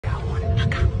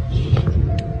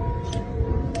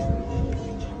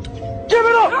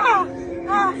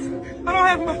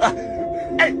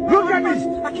Hey, look at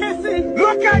me. I can't see.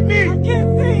 Look at me. I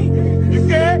can't see. You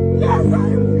scared? Yes, I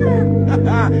am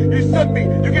scared. You should be.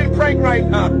 You're getting pranked right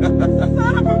now.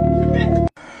 Son of a bitch.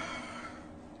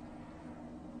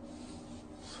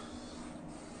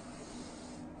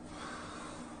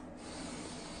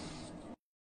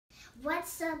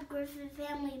 What's up, Griffin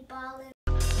family ballin'?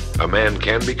 A man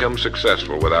can become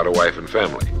successful without a wife and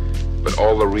family, but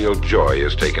all the real joy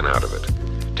is taken out of it.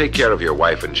 Take care of your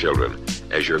wife and children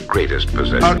as your greatest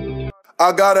possession.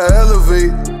 I gotta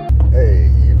elevate.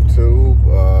 Hey, YouTube,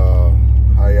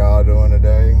 how y'all doing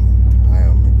today? I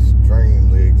am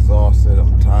extremely exhausted.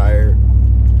 I'm tired.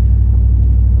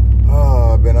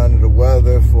 I've been under the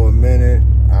weather for a minute.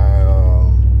 I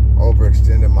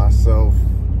overextended myself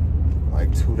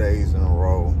like 2 days in a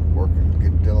row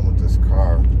dealing with this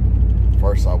car.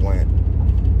 First I went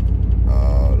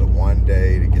the one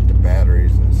day to get the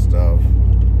batteries and stuff,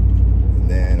 and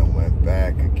then I went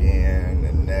back again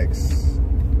the next.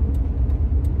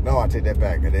 No, I take that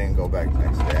back. I didn't go back the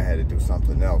next day. I had to do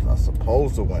something else. I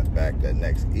supposed to went back that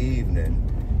next evening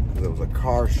because there was a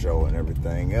car show and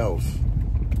everything else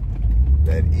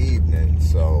that evening.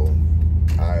 So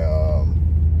I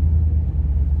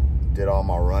did all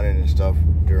my running and stuff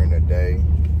during the day.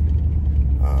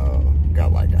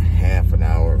 Got like a half an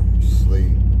hour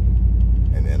sleep,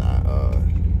 and then I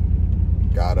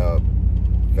got up,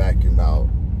 vacuumed out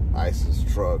Ice's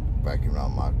truck, vacuumed out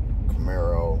my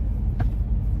Camaro.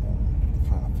 I'm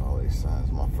trying to follow these signs.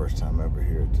 It's my first time ever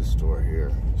here at this store here,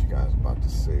 that you guys are about to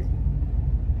see.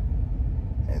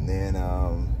 And then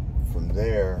from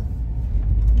there,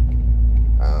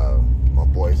 my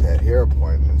boys had hair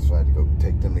appointments, so I had to go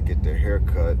take them to get their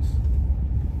haircuts.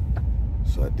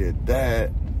 So I did that.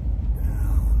 I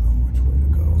don't know which way to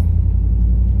go.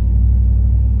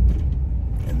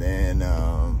 And then,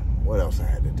 what else I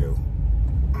had to do?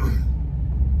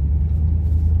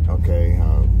 Okay,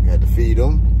 had to feed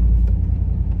them.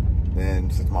 Then,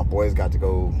 since my boys got to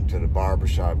go to the barber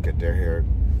shop, get their hair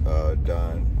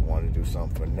done, wanted to do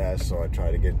something for Ness, so I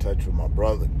tried to get in touch with my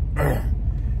brother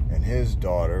and his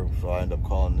daughter. So I ended up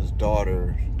calling his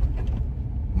daughter's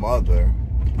mother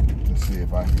to see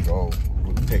if I could go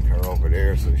take her over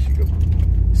there so she could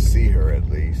see her at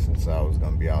least, since I was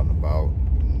gonna be out and about.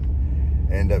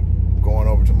 And end up going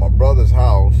over to my brother's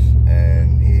house,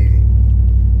 and he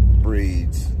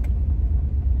breeds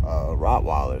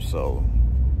Rottweilers, so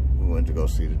we went to go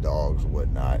see the dogs and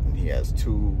whatnot. And he has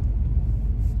 2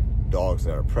 dogs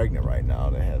that are pregnant right now.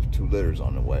 They have 2 litters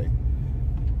on the way.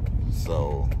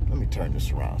 So let me turn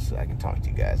this around so I can talk to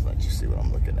you guys and let you see what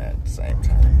I'm looking at the same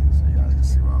time. So you guys can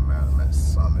see where I'm at. I'm at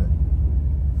Summit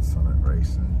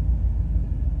Racing.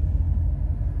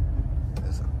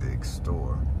 It's a big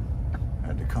store. I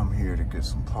had to come here to get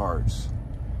some parts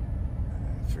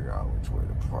and figure out which way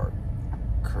to park.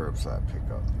 Curbside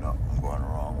pickup. No, I'm going the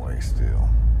wrong way still.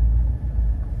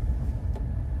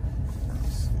 Let me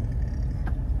see.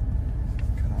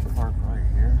 Can I park right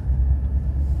here?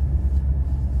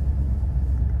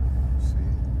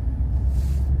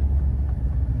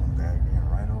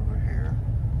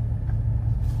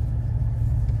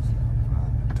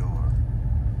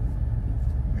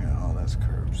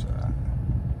 Curbside.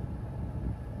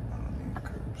 I don't need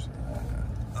curbside.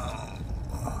 Oh,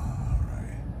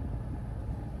 alright.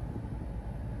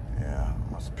 Yeah,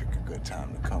 must pick a good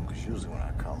time to come, because usually when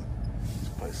I come, this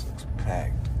place looks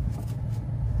packed.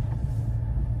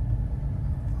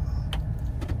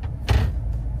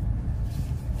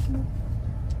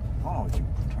 Why don't you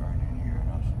turn in here?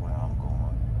 That's where I'm going.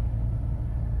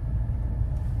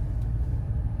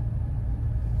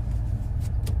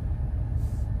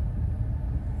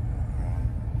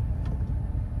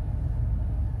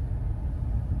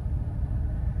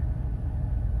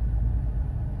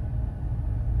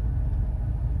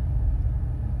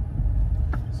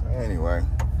 Anyway,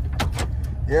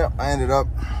 yeah, I ended up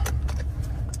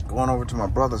going over to my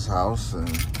brother's house and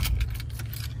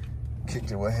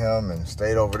kicked it with him and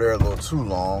stayed over there a little too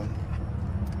long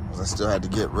because I still had to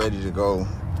get ready to go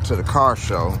to the car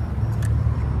show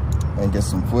and get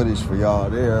some footage for y'all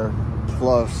there.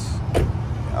 Plus,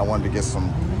 I wanted to get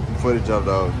some footage of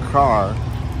the car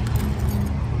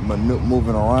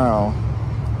moving around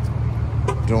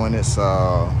doing this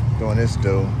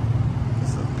do.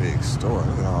 It's a big store.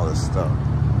 Look at all this stuff.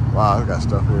 Wow, I got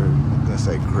stuff here. I'm gonna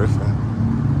say Griffin.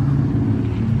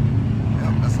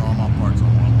 Yep, that's all my parts. I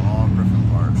want all Griffin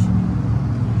parts.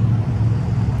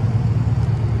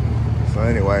 So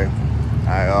anyway,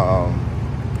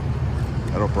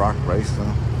 Little Brock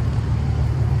Racing.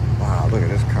 Wow, look at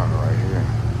this car right here.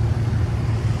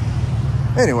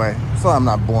 Anyway, so I'm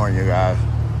not boring you guys.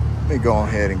 Let me go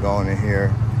ahead and go in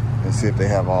here and see if they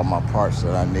have all my parts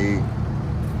that I need.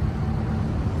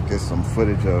 Get some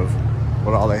footage of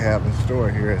what all they have in store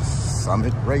here at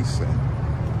Summit Racing.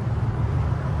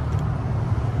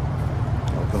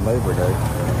 Open Labor Day.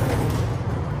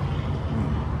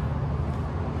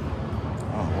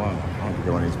 Oh wow, I have to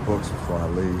get one of these books before I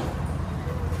leave.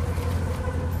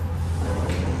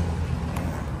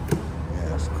 Yeah,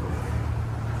 that's cool.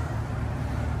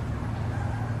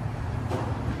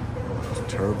 There's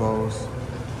turbos,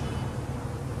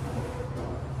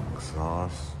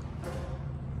 exhaust,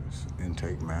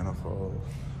 intake manifold,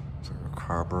 it's like a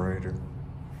carburetor,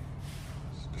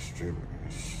 it's distributor.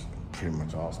 It's pretty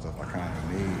much all stuff I kind of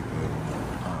need,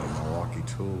 but Milwaukee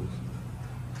tools,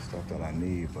 stuff that I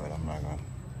need, but I'm not gonna.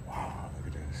 Wow, look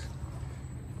at this.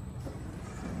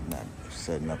 I'm not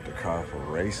setting up the car for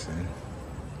racing.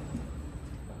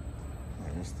 Look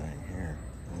at this thing here.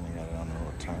 And they got it on the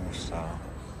little turnstile.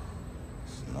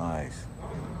 It's nice.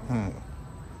 I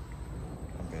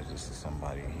bet this is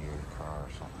somebody here, car or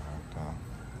something like that.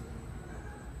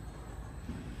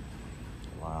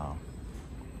 Wow.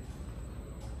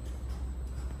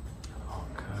 All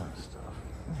kind of stuff.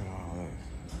 Look at all this.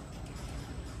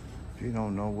 If you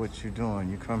don't know what you're doing,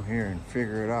 you come here and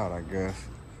figure it out, I guess.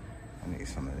 I need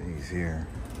some of these here.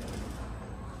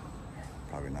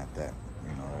 Probably not that,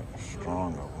 that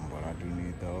strong of them, but I do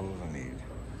need those. I need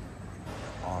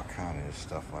all kind of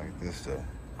stuff like this to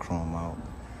chrome out.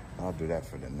 I'll do that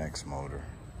for the next motor.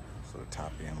 So the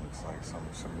top end looks like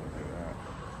something similar to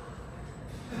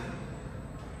that.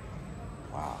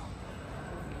 Wow.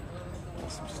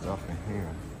 Got some stuff in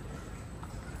here.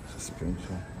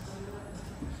 Suspension.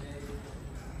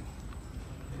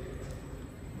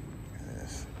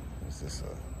 Is this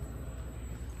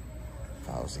if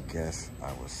I was to guess,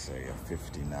 I would say a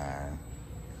 59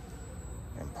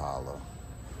 Impala.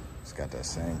 It's got that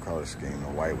same color scheme, the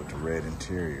white with the red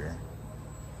interior.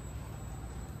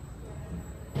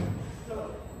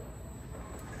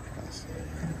 It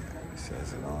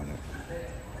says it on it.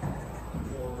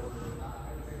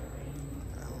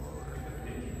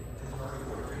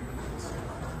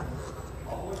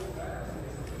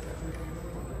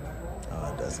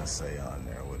 Oh, it doesn't say on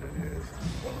there what it is.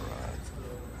 All right.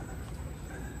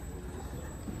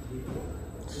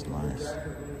 It's nice.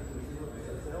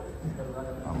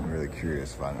 I'm really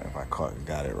curious if I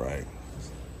got it right.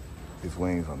 These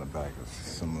wings on the back is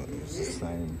similar. It's the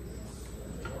same.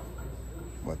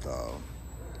 But those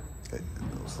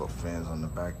little fins on the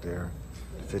back there,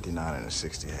 the 59 and the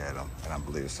 60 had them, and I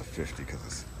believe it's a 50 because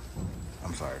it's.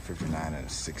 I'm sorry, 59 and a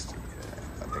 60.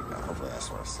 I think hopefully that's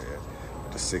what I said.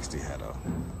 But the 60 had a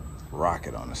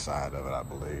rocket on the side of it, I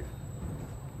believe.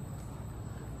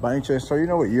 By any chance, so you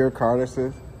know what year car this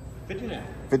is? 59.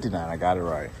 59, I got it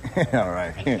right. All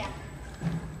right.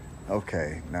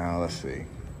 Okay, now let's see.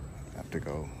 I have to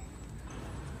go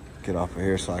get off of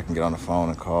here so I can get on the phone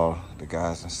and call the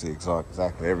guys and see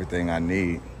exactly everything I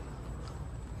need.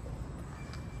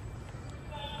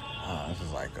 Oh, this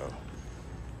is like a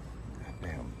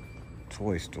damn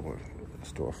toy store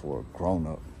for a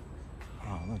grown-up.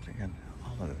 Oh, look again.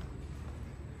 All of it.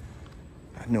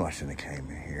 I knew I shouldn't have came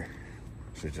in here.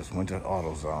 Should just went to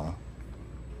AutoZone.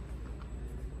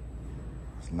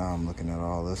 So now I'm looking at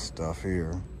all this stuff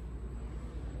here.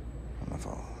 I don't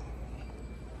know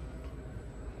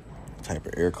if type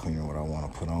of air cleaner what I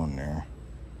want to put on there.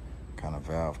 Kind of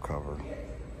valve cover.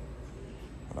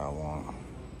 What I want.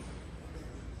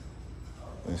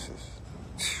 This is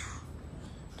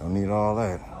don't need all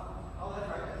that.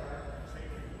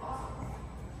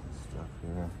 Stuff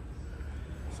here.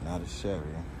 It's not a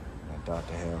Chevy. I thought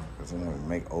they have because they don't even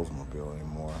make Oldsmobile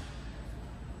anymore.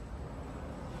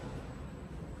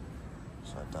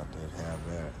 So I thought they'd have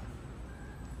that.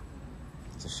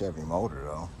 It's a Chevy motor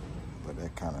though, but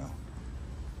that kind of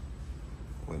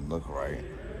wouldn't look right.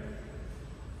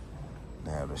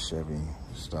 They have the Chevy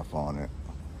stuff on it,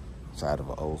 side of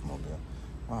an Oldsmobile.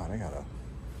 Wow, they got a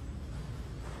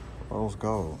rose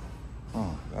gold.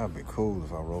 That'd be cool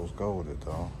if I rose gold it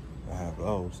though. I have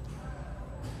those.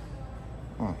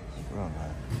 It's real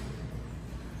nice.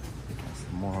 Got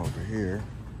some more over here.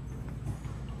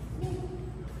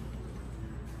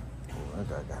 Oh,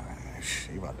 that guy,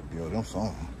 he about to build him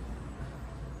something.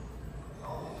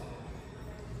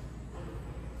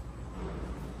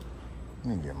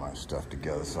 Let me get my stuff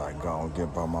together so I go and get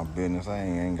about my business. I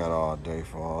ain't got all day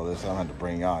for all this. I'll have to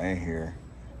bring y'all in here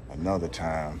another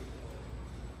time.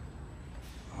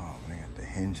 Oh, they got the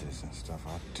hinges and stuff.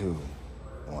 I do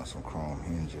want some chrome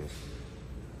hinges.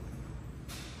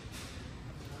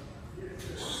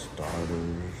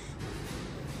 Starters.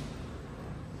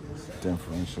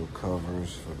 differential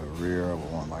covers for the rear. I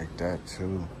would want like that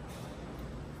too.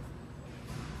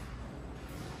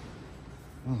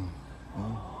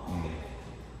 All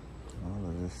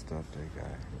of this stuff they got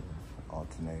here.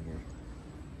 Alternator,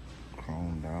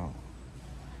 chromed out.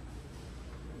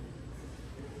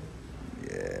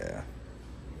 Yeah.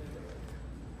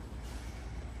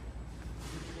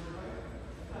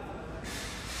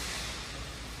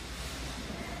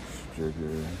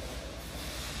 Trigger.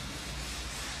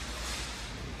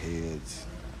 Heads.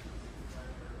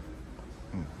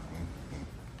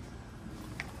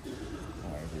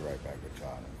 Alright, be right back with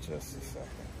y'all in just a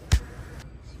second.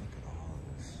 Let's look at all of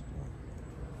this stuff.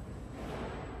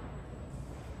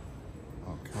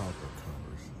 Oh, caliper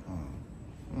covers.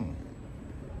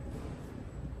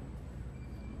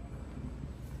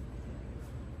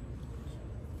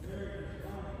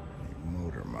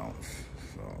 Motor mounts.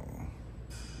 So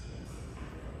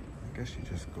I guess you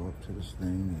just go up to this thing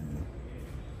and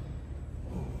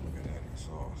oh, look at that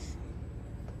exhaust.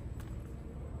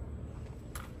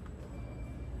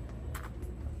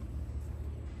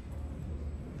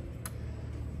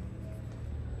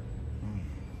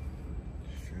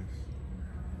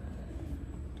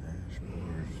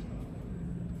 Dashboards.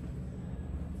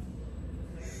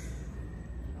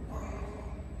 Wow.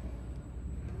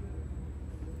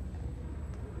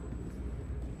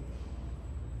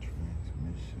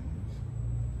 Transmissions.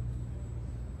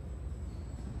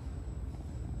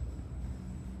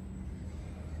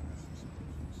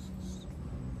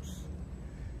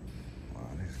 Wow,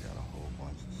 they's got a whole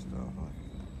bunch of stuff. I don't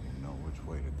even know which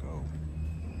way to go.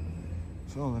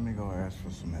 So let me go ask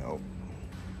for some help.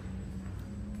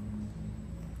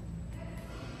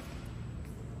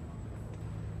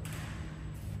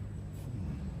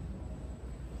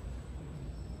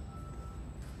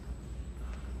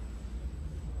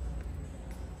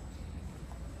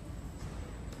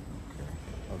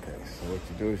 Okay, so what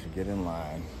you do is you get in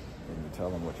line and you tell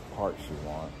them which parts you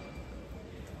want.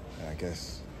 And I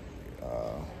guess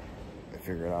you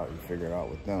figure it out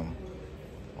with them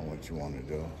on what you want to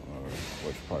do or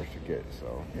which parts to get.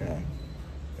 So yeah,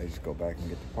 they just go back and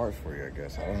get the parts for you, I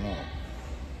guess. I don't know.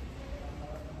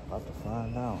 About to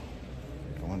find out.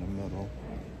 Go in the middle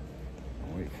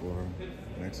and wait for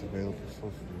next available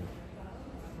social.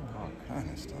 All kind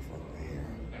of stuff up here.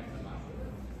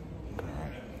 All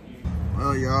right.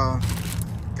 Well, y'all,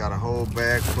 got a whole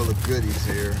bag full of goodies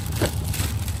here.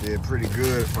 Did pretty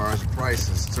good as far as the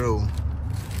prices too.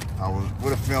 I would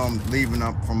have filmed leaving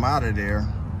up from out of there,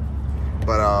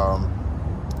 but I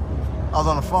was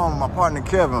on the phone with my partner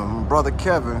Kevin, my brother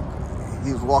Kevin.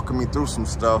 He was walking me through some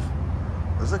stuff.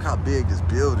 But look how big this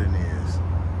building is.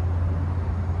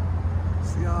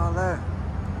 See all that?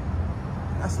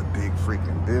 That's a big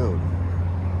freaking building.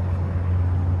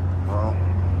 Well,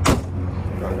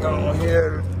 gotta go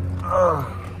here,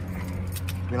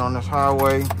 get on this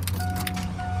highway,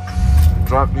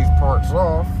 drop these parts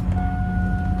off,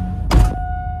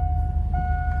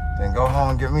 then go home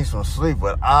and get me some sleep.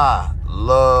 But I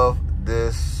love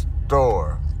this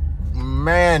store.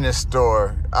 Man, this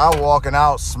store. I walking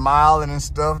out smiling and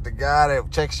stuff. The guy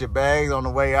that checks your bags on the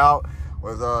way out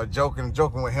was joking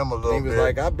with him a little bit. He was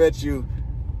like, I bet you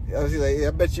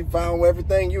found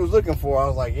everything you was looking for. I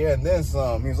was like, yeah, and then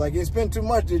some. He was like, you spent too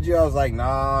much, did you? I was like,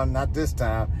 nah, not this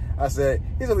time. I said,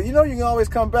 he said, well, you know you can always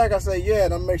come back. I said, yeah,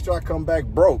 and I'm make sure I come back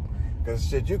broke. Because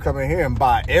shit, you come in here and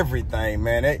buy everything,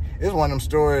 man. It's one of them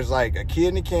stores like a kid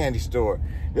in a candy store.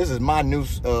 This is my new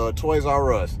Toys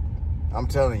R Us. I'm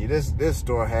telling you, this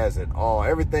store has it all.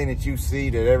 Everything that you see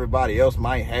that everybody else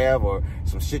might have, or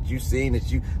some shit you seen that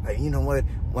you like, you know what?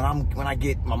 When I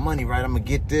get my money right, I'm gonna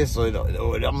get this, or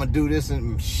I'm gonna do this,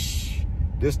 and shh,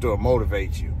 this store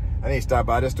motivates you. I need to stop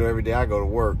by this store every day I go to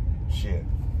work. Shit,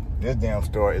 this damn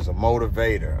store is a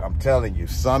motivator. I'm telling you,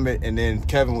 Summit, and then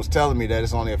Kevin was telling me that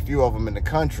it's only a few of them in the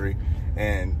country,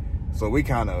 and so we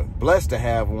kind of blessed to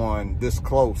have one this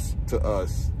close to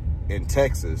us in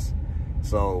Texas.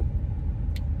 So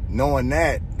knowing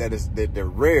that they're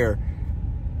rare,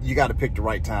 you got to pick the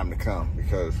right time to come,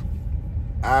 because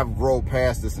I've rolled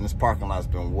past this and this parking lot's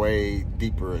been way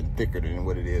deeper and thicker than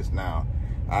what it is now.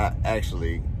 I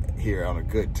actually here on a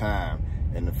good time,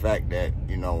 and the fact that,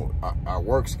 you know, our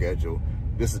work schedule,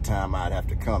 this is the time I'd have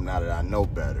to come now that I know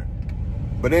better.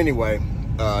 But anyway,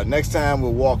 next time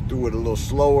we'll walk through it a little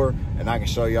slower, and I can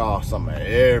show y'all some of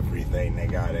everything they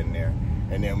got in there.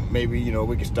 And then maybe, you know,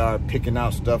 we can start picking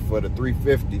out stuff for the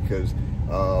 350, because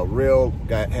Real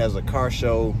has a car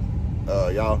show.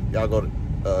 Y'all go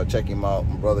to check him out.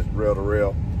 My brother's Real to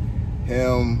Real.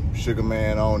 Him, Sugar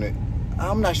Man on it.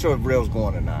 I'm not sure if Real's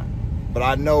going or not, but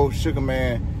I know Sugar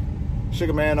Man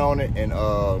on it, and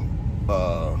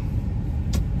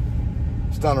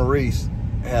Stunner Reese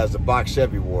has the Box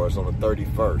Chevy Wars on the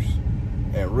 31st.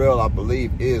 And Real, I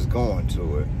believe, is going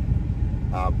to it.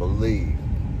 I believe.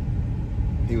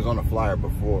 He was on the flyer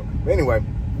before. But anyway,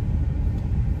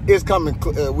 it's coming.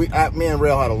 Me and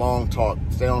Real had a long talk,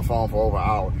 stayed on the phone for over an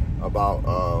hour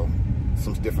about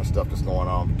some different stuff that's going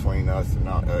on between us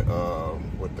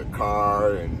and with the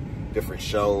car and different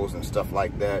shows and stuff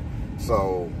like that.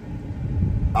 So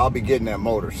I'll be getting that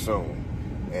motor soon,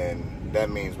 and that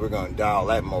means we're going to dial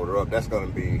that motor up. That's going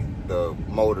to be the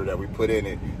motor that we put in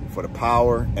it for the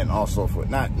power, and also for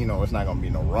not, you know, it's not going to be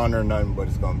no run or nothing, but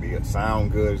it's going to be a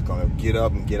sound good. It's going to get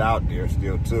up and get out there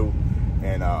still too,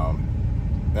 and I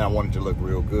want it to look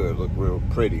real good, look real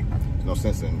pretty. There's no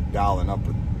sense in dialing up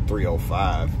a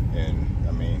 305, and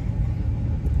I mean,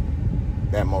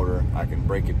 that motor, I can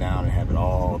break it down and have it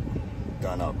all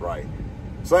done up right.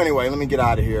 So anyway, let me get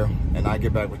out of here, and I'll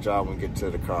get back with y'all when we get to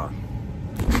the car.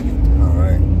 All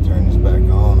right, turn this back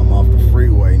on. I'm off the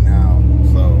freeway now,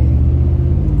 so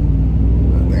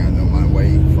I think I know my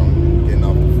way from getting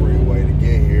off the freeway to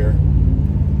get here.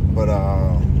 But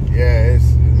yeah,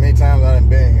 it's many times I done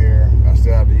been here, I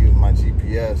still have to use my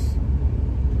GPS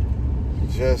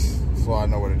just so I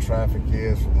know where the traffic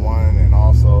is, for one, and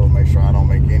also make sure I don't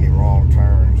make any wrong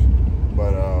turns.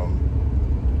 But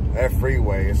that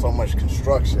freeway is so much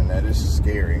construction that it's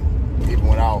scary, even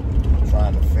without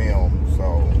trying to film.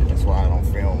 So that's why I don't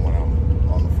film when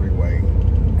I'm on the freeway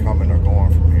coming or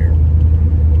going from here.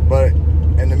 But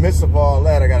in the midst of all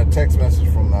that, I got a text message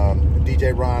from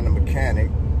DJ Ron, the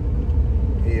mechanic.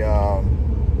 He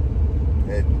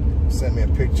had sent me a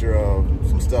picture of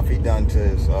some stuff he done to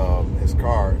his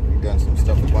car. He done some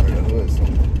stuff with one of the hoods,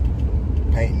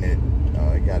 painting it.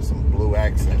 He got some blue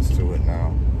accents to it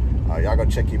now. Y'all go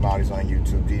check him out. He's on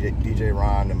YouTube. DJ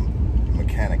Ron, the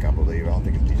mechanic, I believe. I don't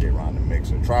think it's DJ Ron, the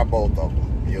mixer. Try both of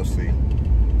them. You'll see.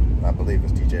 I believe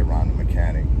it's DJ Ron, the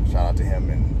mechanic. Shout out to him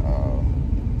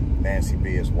and Nancy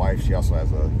B, his wife. She also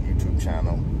has a YouTube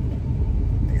channel.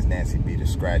 I think it's Nancy B, the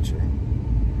Scratcher.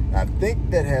 I think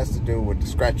that has to do with the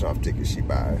scratch-off tickets she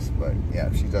buys. But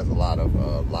yeah, she does a lot of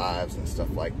lives and stuff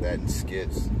like that, and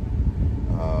skits.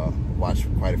 Watched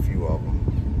quite a few of them.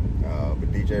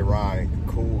 But DJ Ron,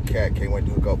 cool cat, can't wait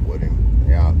to hook up with him.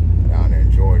 Yeah, down there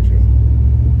in Georgia.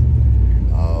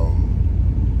 I'm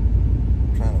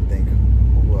trying to think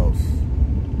who else.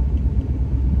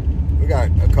 We got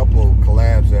a couple of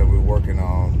collabs that we're working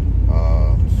on.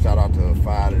 Shout out to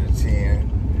 5 to the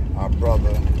 10. Our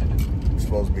brother is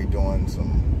supposed to be doing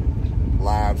some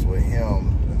lives with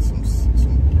him and some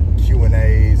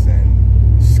Q&As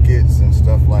and skits and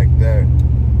stuff like that.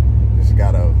 Just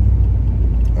gotta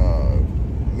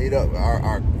meet up.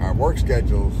 Our work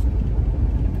schedules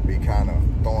be kind of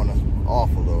throwing us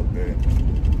off a little bit.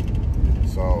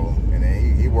 So, and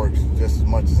then he works just as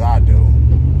much as I do.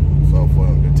 So for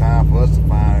the time for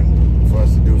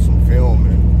us to do some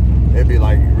filming, it'd be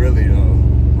like really a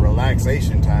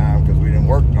relaxation time, because we didn't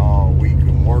work all week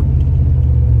and work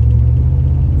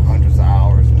hundreds of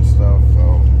hours and stuff.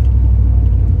 So,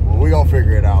 well, we gonna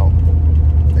figure it out.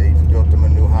 They just built them a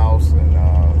new house, and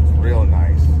it's real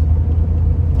nice.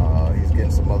 He's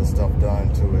getting some other stuff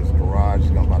done to his garage.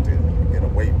 He's about to get a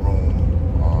weight room.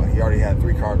 He already had a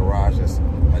 3-car garage that's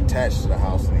attached to the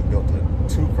house, and he built a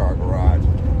 2-car garage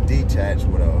detached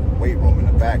with a weight room in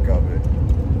the back of it.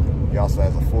 He also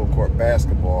has a full court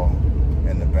basketball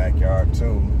in the backyard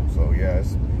too. So yeah,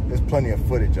 there's plenty of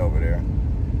footage over there.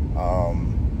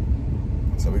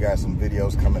 So we got some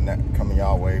videos coming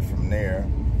y'all way from there.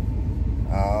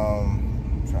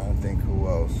 I'm trying to think who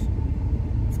else.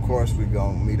 Of course, we're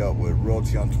gonna meet up with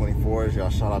Royalty on 24s. Y'all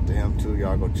shout out to him too.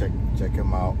 Y'all go check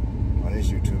him out on his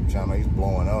YouTube channel. He's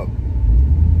blowing up.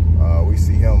 We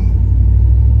see him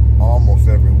almost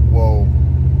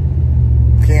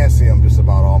can see him just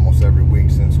about almost every week,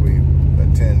 since we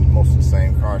attend most of the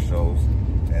same car shows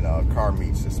and car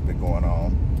meets that's been going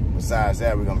on. Besides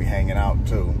that, we're gonna be hanging out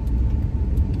too.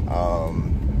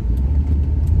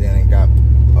 Then he got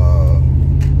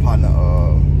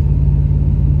partner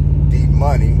Deep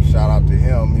Money. Shout out to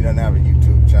him. He doesn't have a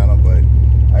YouTube channel, but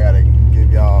I gotta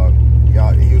give y'all.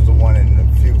 He was the one in a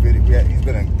few videos. He's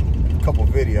been in a couple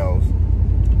videos,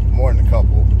 more than a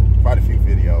couple, quite a few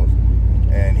videos.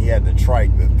 And he had the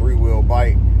trike, the 3-wheel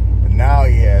bike, but now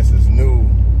he has this new,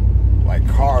 like,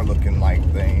 car-looking like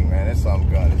thing. Man, it's something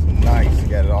good. It's nice. He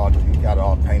got it all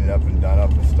painted up and done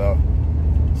up and stuff.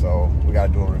 So we got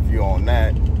to do a review on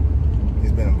that.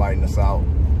 He's been inviting us out.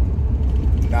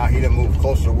 Now he done moved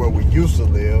closer to where we used to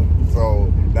live, so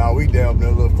now we down there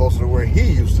a little closer to where he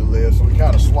used to live. So we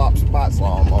kind of swapped spots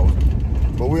almost.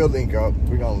 But we'll link up.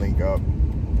 We're gonna link up.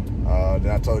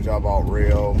 Then I told y'all about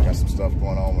Real. Got some stuff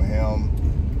going on with him.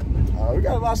 We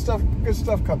got a lot of stuff, good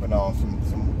stuff coming on.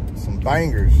 Some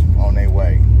bangers on their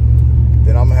way.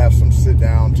 Then I'm gonna have some sit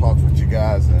down talks with you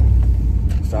guys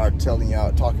and start telling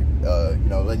y'all,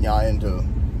 letting y'all into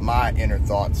my inner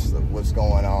thoughts of what's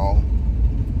going on.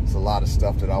 It's a lot of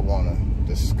stuff that I want to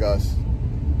discuss.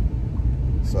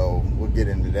 So we'll get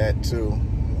into that too.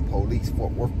 Police,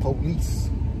 Fort Worth police.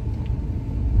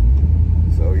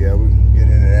 So yeah, we can get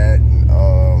into that.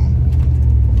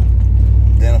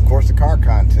 Then of course the car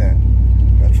content.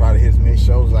 I'm gonna try to hit as many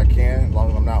shows as I can, as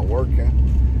long as I'm not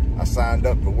working. I signed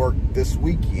up to work this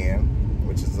weekend,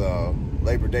 which is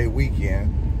Labor Day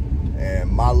weekend. And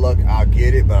my luck, I'll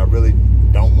get it, but I really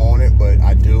don't want it, but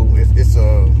I do. It's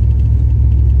a,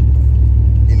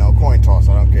 coin toss.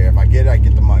 I don't care. If I get it, I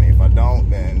get the money. If I don't,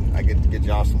 then I get to get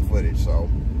y'all some footage. So,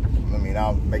 I mean,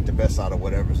 I'll make the best out of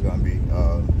whatever's going to be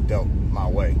dealt my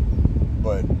way.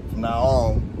 But from now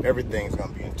on, everything's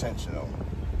going to be intentional.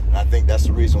 And I think that's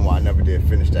the reason why I never did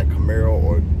finish that Camaro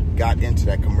or got into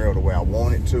that Camaro the way I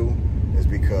wanted to, is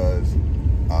because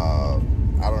I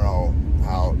don't know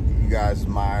how you guys'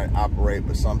 mind operate,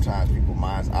 but sometimes people's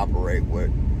minds operate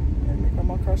with, and they got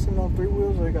my car sitting on 3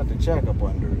 wheels, or they got the jack up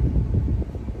under it.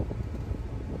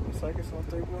 Looks like it's on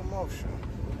 3-wheel motion.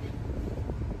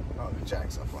 Oh, the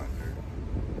jack's up under it.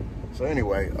 So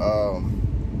anyway,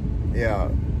 yeah,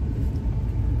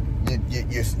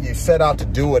 you set out to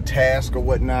do a task or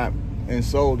whatnot, and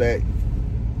so that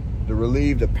to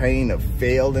relieve the pain of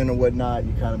failing or whatnot,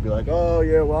 you kind of be like, oh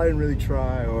yeah, well I didn't really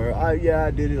try, or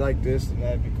I did it like this and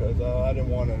that because I didn't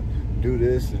want to do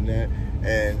this and that.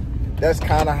 And that's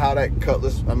kind of how that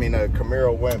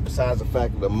Camaro went, besides the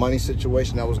fact of the money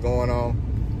situation that was going on.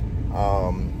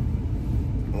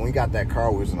 When we got that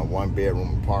car, we was in a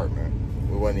 1-bedroom apartment.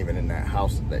 We wasn't even in that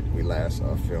house that we last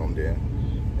filmed in,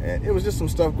 and it was just some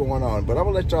stuff going on. But I'm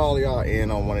gonna let y'all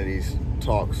in on one of these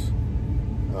talks.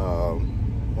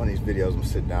 One of these videos, I'm gonna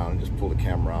sit down and just pull the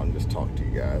camera out and just talk to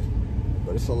you guys.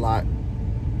 But it's got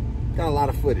a lot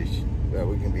of footage that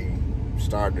we can be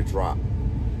starting to drop.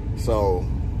 So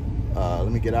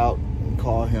let me get out and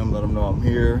call him, let him know I'm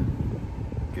here,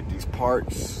 get these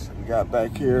parts we got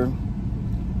back here,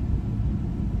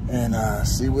 and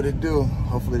see what it do.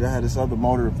 Hopefully they had this other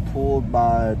motor pulled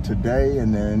by today,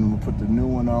 and then we'll put the new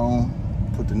one on,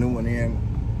 put the new one in.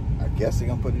 I guess they're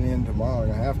gonna put it in tomorrow.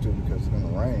 They're gonna have to because it's gonna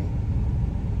rain.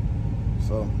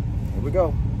 So here we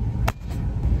go.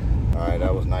 All right,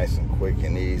 that was nice and quick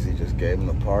and easy. Just gave them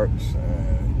the parts,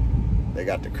 and they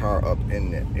got the car up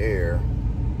in the air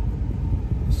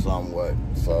somewhat,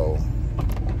 so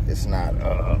it's not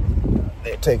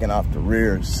they're taking off the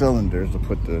rear cylinders to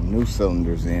put the new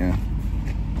cylinders in.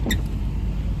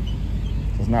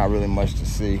 There's not really much to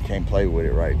see. Can't play with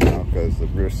it right now because the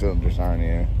rear cylinders aren't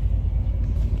in.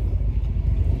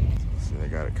 See, they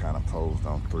got it kind of posed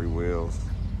on 3 wheels.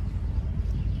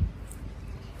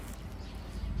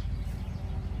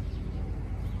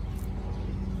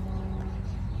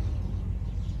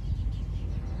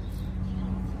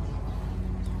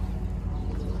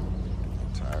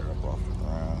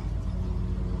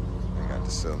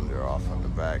 Cylinder off on the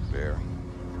back there,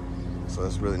 so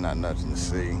it's really not nothing to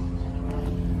see.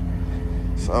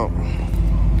 So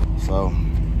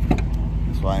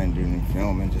that's why I didn't do any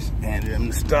filming, just handed them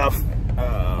the stuff.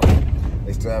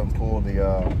 They still haven't pulled the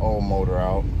old motor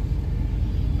out.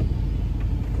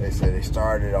 They said they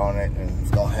started on it and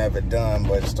it's gonna have it done,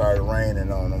 but it started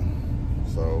raining on them.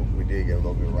 So we did get a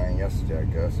little bit of rain yesterday, I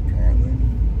guess, apparently.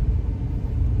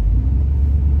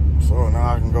 So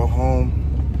now I can go home,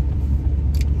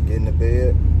 get in the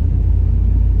bed,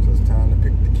 so it's time to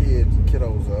pick the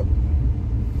kiddos up.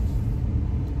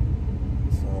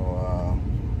 So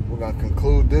we're gonna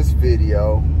conclude this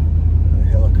video. A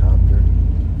helicopter,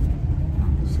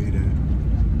 see that?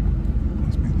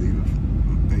 Must be leaving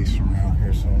a base around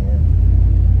here somewhere.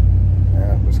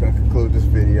 Yeah, we're just gonna conclude this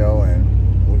video,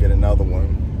 and we'll get another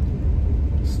one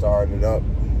started up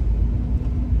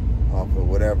off of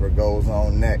whatever goes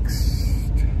on next.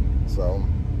 So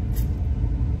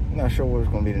I'm not sure what's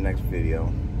gonna be the next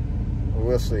video, but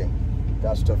we'll see.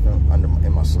 Got stuff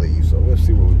in my sleeve, so we'll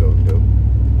see what we're gonna do.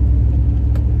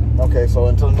 Okay, so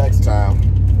until next time,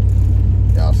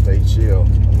 y'all stay chill,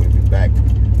 and we'll be back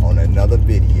on another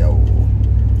video.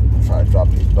 I'm trying to drop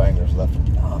these bangers left.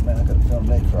 Oh man, I gotta film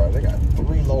their car. They got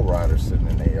 3 lowriders sitting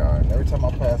in their yard, and every time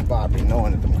I pass by, I be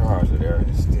knowing that them cars are there,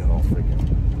 they still don't freaking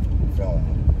film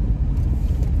them.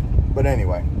 But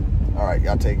anyway, all right,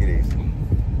 y'all take it easy.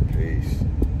 Peace.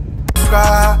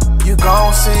 You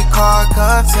gon' see car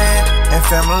content and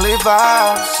family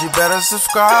vibes. You better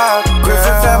subscribe.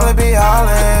 Griffin family be all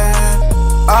in,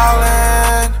 all in.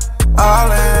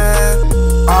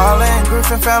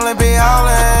 wife and family be all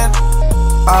in,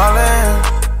 all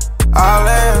in, all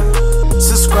in.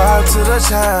 Subscribe to the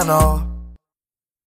channel.